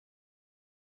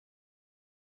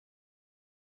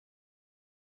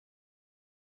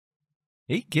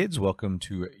Hey kids, welcome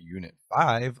to Unit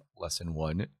 5, Lesson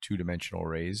 1, Two-Dimensional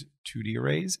Arrays, 2D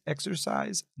Arrays,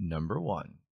 Exercise number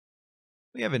 1.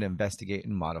 We have an Investigate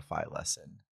and Modify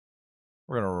lesson.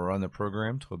 We're going to run the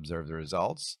program to observe the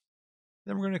results.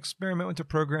 Then we're going to experiment with the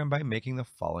program by making the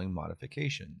following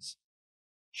modifications.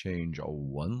 Change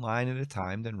one line at a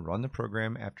time, then run the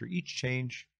program after each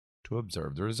change to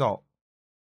observe the result.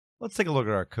 Let's take a look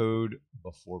at our code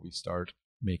before we start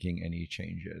making any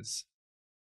changes.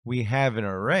 We have an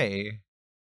array.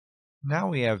 Now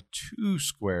we have two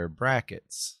square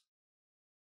brackets.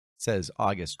 It says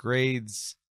August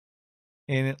grades,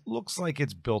 and it looks like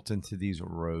it's built into these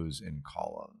rows and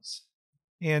columns.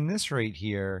 And this right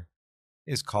here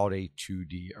is called a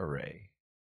 2D array.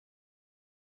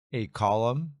 A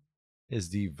column is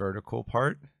the vertical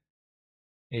part.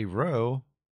 A row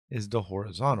is the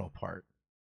horizontal part.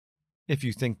 If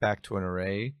you think back to an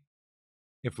array,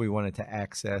 if we wanted to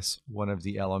access one of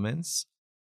the elements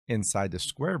inside the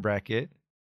square bracket,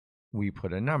 we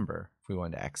put a number. If we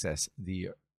wanted to access the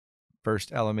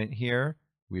first element here,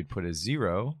 we'd put a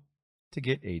 0 to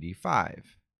get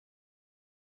 85.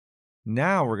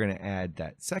 Now we're going to add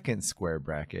that second square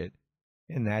bracket,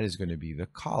 and that is going to be the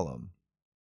column.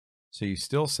 So you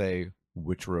still say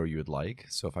which row you would like.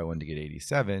 So if I wanted to get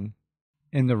 87,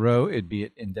 in the row it'd be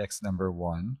at index number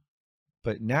 1.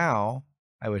 But now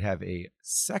I would have a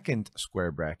second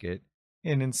square bracket,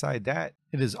 and inside that,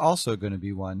 it is also going to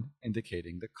be one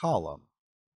indicating the column.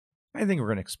 I think we're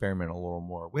going to experiment a little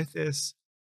more with this,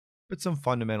 but some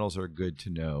fundamentals are good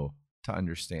to know to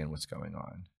understand what's going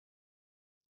on.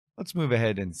 Let's move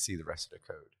ahead and see the rest of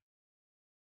the code.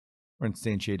 We're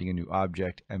instantiating a new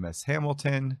object, MS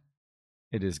Hamilton.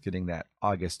 It is getting that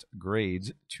August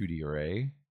grades 2D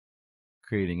array,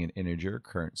 creating an integer,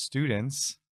 current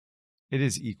students. It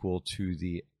is equal to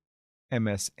the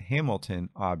MS Hamilton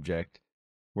object.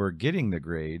 We're getting the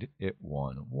grade at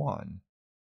 1, 1.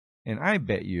 And I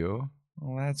bet you,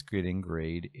 well, that's getting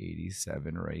grade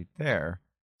 87 right there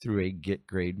through a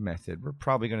getGrade method we're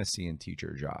probably going to see in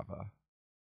Teacher Java.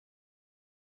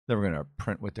 Then we're going to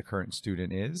print what the current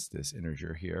student is, this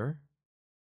integer here.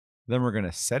 Then we're going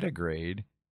to set a grade.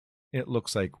 It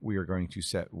looks like we are going to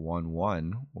set 1,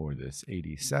 1, or this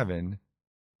 87,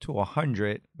 to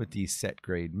 100 with the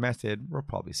setGrade method. We'll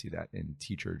probably see that in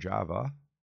Teacher Java.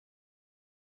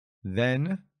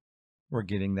 Then we're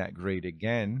getting that grade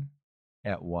again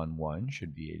at 1, 1,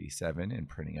 should be 87, and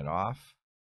printing it off.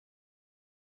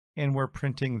 And we're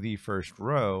printing the first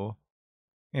row,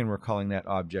 and we're calling that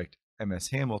object MS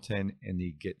Hamilton and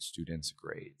the get students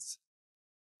grades.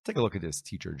 Take a look at this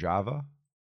Teacher Java.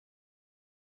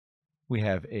 We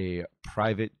have a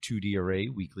private 2D array,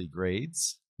 weekly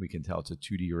grades. We can tell it's a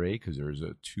 2D array because there's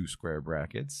two square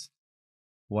brackets.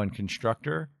 One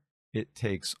constructor, it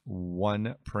takes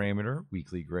one parameter,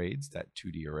 weekly grades, that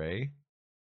 2D array.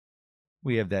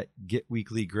 We have that get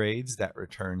weekly grades that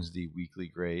returns the weekly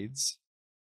grades.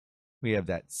 We have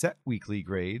that set weekly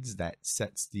grades that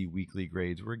sets the weekly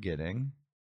grades we're getting.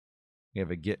 We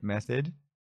have a get method.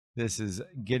 This is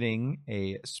getting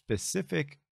a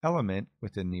specific element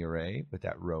within the array with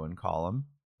that row and column.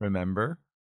 Remember,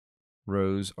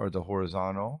 rows are the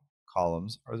horizontal,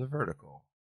 columns are the vertical.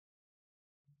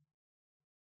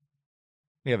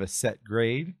 We have a set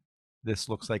grade. This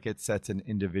looks like it sets an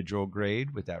individual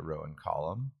grade with that row and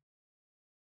column.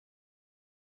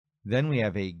 Then we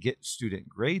have a get student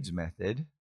grades method.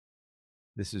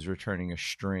 This is returning a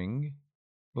string.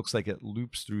 Looks like it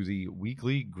loops through the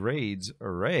weekly grades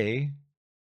array,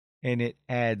 and it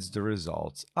adds the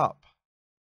results up.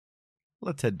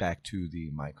 Let's head back to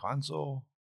the My Console.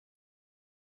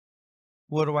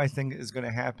 What do I think is going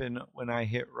to happen when I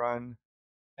hit run?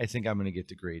 I think I'm going to get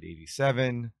the grade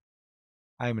 87.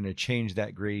 I'm going to change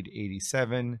that grade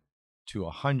 87 to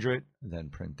 100, then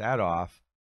print that off.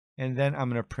 And then I'm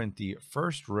going to print the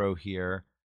first row here,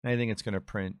 and I think it's going to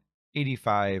print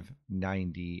 85,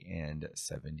 90, and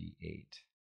 78.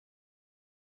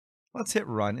 Let's hit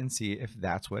run and see if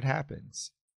that's what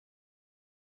happens.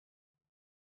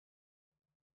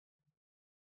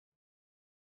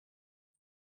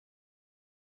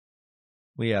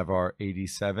 We have our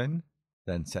 87,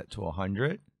 then set to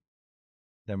 100.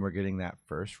 Then we're getting that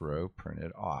first row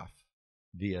printed off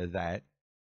via that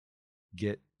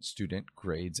get student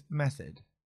grades method.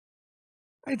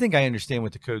 I think I understand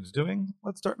what the code's doing.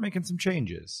 Let's start making some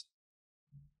changes.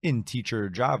 In Teacher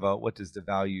Java, what does the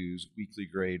values weekly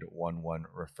grade 1, 1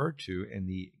 refer to in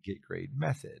the getGrade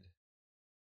method?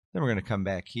 Then we're going to come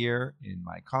back here in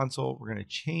My Console. We're going to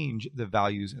change the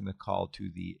values in the call to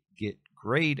the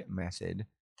getGrade method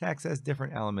to access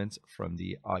different elements from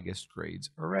the August grades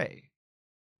array.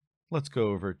 Let's go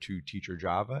over to Teacher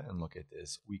Java and look at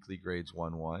this weekly grades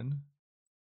 1-1.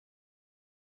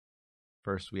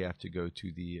 First, we have to go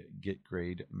to the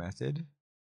getGrade method.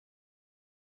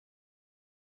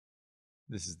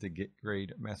 This is the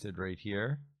getGrade method right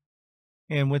here.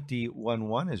 And what the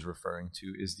 1-1 is referring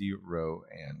to is the row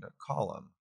and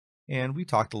column. And we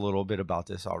talked a little bit about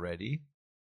this already.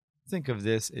 Think of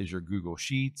this as your Google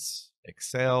Sheets,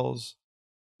 Excels,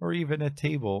 or even a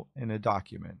table in a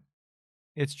document.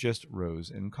 It's just rows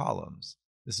and columns.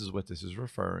 This is what this is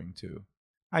referring to.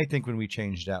 I think when we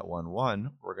change that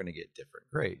 1-1, we're going to get different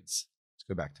grades. Let's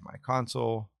go back to my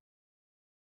console.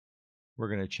 We're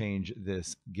going to change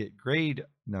this getGrade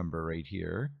number right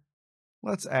here.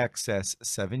 Let's access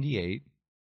 78.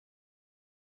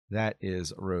 That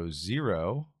is row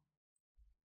 0.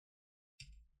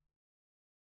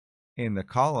 And the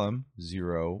column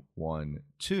 0, 1,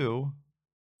 2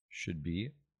 should be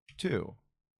 2.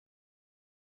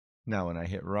 Now when I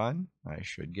hit run, I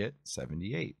should get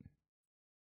 78.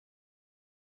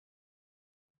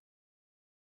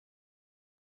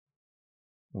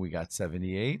 We got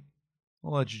 78.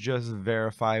 Well, let's just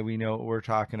verify we know what we're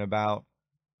talking about.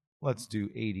 Let's do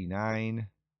 89.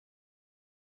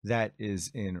 That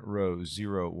is in row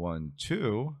 0, 1,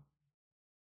 2.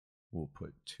 We'll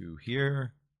put 2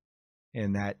 here.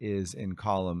 And that is in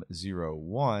column 0,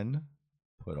 1.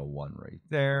 Put a 1 right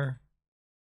there.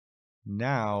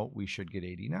 Now we should get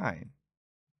 89.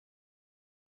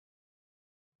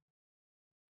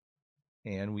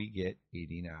 And we get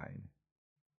 89.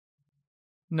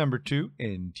 Number 2,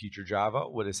 in Teacher Java,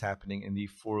 what is happening in the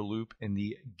for loop in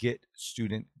the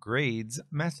getStudentGrades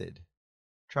method?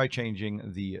 Try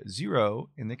changing the 0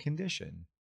 in the condition.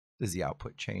 Does the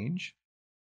output change?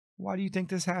 Why do you think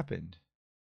this happened?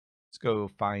 Let's go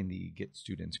find the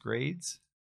getStudentsGrades.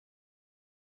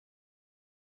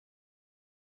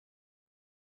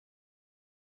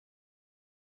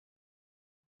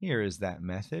 Here is that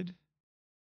method.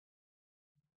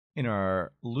 In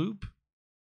our loop,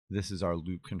 this is our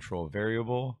loop control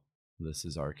variable. This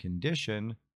is our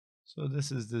condition. So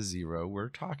this is the 0 we're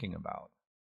talking about.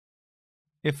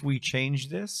 If we change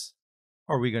this,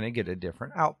 are we going to get a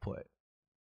different output?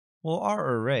 Well,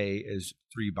 our array is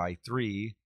 3 by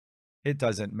 3. It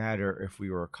doesn't matter if we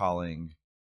were calling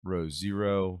row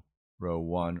 0, row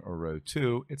 1, or row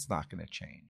 2. It's not going to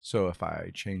change. So if I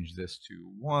change this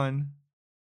to 1,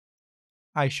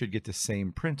 I should get the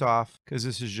same print off because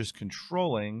this is just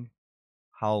controlling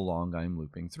how long I'm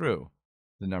looping through.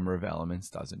 The number of elements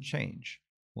doesn't change.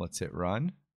 Let's hit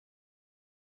run.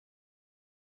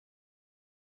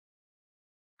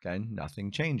 Again,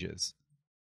 nothing changes.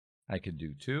 I could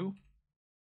do 2.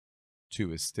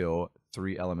 2 is still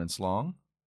 3 elements long.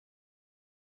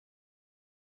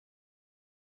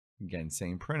 Again,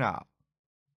 same printout.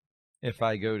 If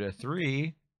I go to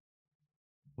 3,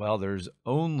 well, there's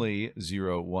only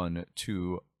 0, 1,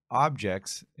 2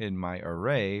 objects in my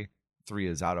array. 3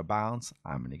 is out of bounds.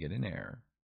 I'm going to get an error.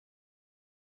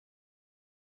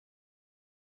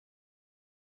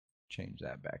 Change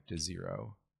that back to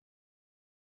 0.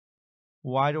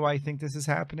 Why do I think this is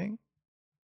happening?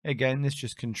 Again, this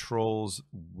just controls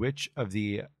which of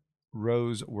the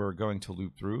rows we're going to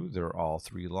loop through. They're all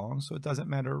 3 long, so it doesn't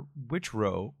matter which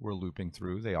row we're looping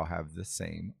through. They all have the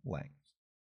same length.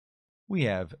 We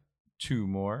have 2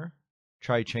 more.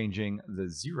 Try changing the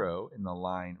 0 in the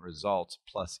line results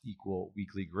plus equal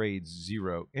weekly grades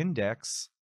 0 index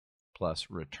plus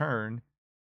return.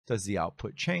 Does the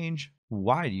output change?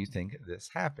 Why do you think this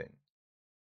happened?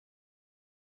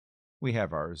 We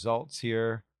have our results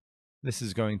here. This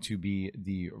is going to be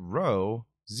the row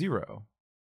 0,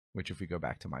 which if we go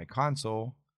back to my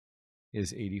console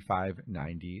is 85,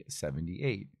 90,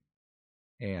 78.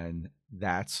 And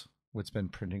that's what's been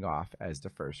printing off as the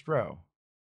first row.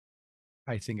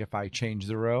 I think if I change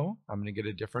the row, I'm going to get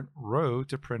a different row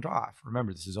to print off.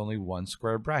 Remember, this is only 1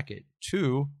 square bracket.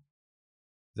 2,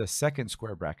 the second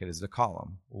square bracket is the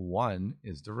column. 1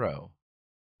 is the row.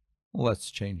 Let's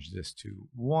change this to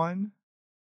 1.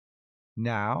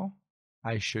 Now,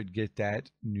 I should get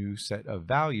that new set of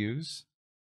values,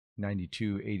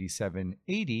 92, 87,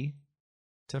 80,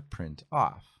 to print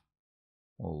off.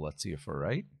 Well, let's see if we're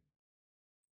right.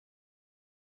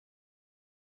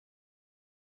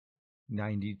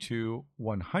 92,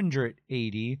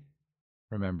 180.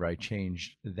 Remember, I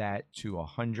changed that to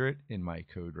 100 in my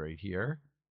code right here.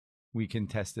 We can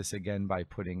test this again by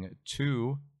putting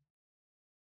 2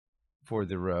 for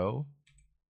the row.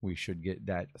 We should get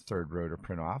that third row to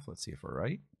print off. Let's see if we're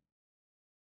right.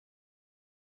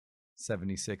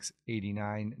 76,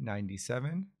 89,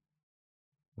 97.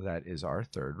 That is our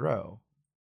third row.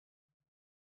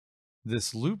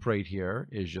 This loop right here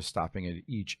is just stopping at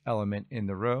each element in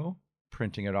the row,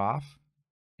 printing it off,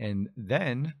 and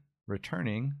then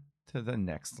returning to the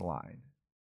next line.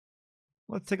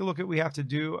 Let's take a look at what we have to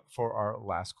do for our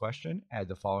last question. Add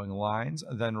the following lines,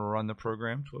 then run the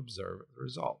program to observe the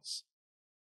results.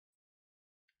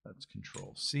 Let's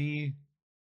Control C.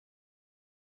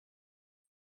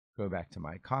 Go back to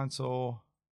my console.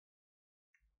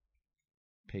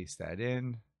 Paste that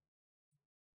in.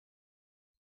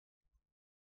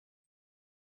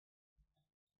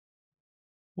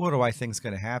 What do I think is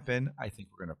going to happen? I think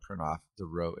we're going to print off the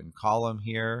row and column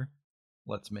here.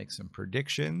 Let's make some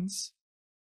predictions.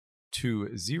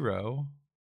 2, 0,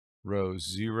 row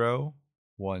 0,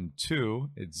 1, 2,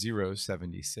 it's 0,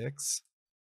 76.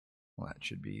 Well, that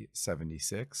should be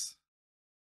 76.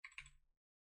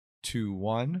 2,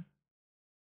 1,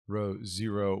 row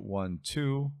 0, 1,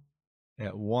 2,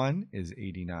 at 1 is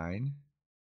 89.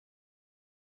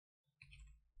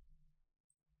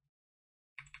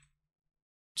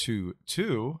 2,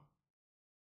 2,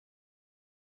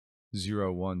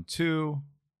 0, 1, 2,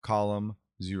 column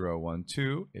 0, 1,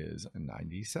 2 is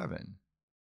 97.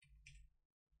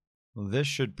 This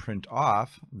should print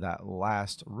off that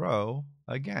last row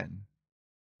again.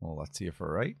 Well, let's see if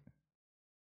we're right.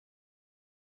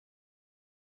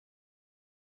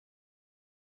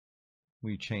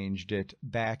 We changed it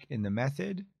back in the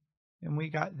method, and we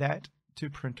got that to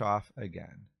print off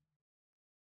again.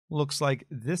 Looks like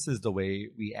this is the way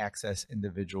we access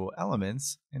individual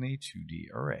elements in a 2D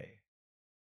array.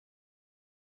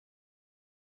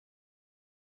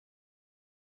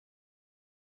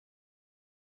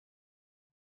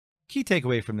 Key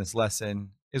takeaway from this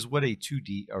lesson is what a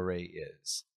 2D array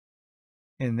is.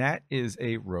 And that is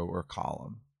a row or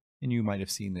column. And you might have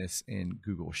seen this in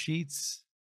Google Sheets,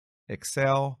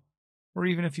 Excel, or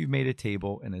even if you've made a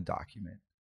table in a document.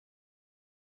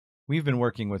 We've been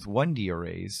working with 1D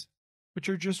arrays, which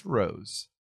are just rows.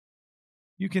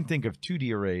 You can think of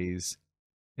 2D arrays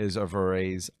as of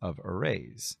arrays of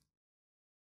arrays.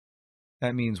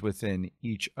 That means within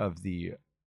each of the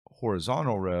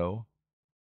horizontal row,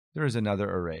 there is another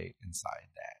array inside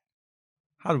that.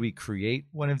 How do we create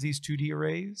one of these 2D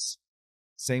arrays?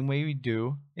 Same way we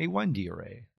do a 1D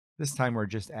array. This time we're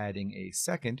just adding a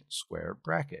second square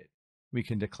bracket. We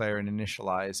can declare and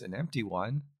initialize an empty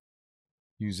one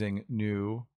using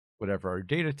new, whatever our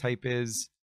data type is.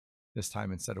 This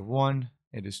time instead of 1,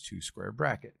 it is 2 square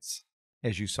brackets.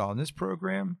 As you saw in this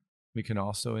program, we can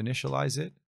also initialize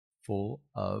it full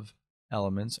of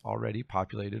elements already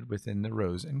populated within the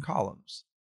rows and columns.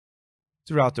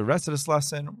 Throughout the rest of this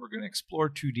lesson, we're going to explore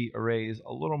 2D arrays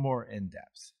a little more in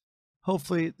depth.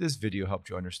 Hopefully, this video helped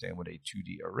you understand what a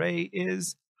 2D array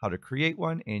is, how to create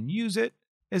one, and use it.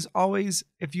 As always,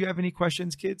 if you have any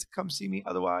questions, kids, come see me.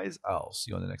 Otherwise, I'll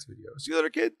see you on the next video. See you later,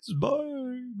 kids.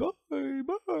 Bye, bye,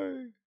 bye.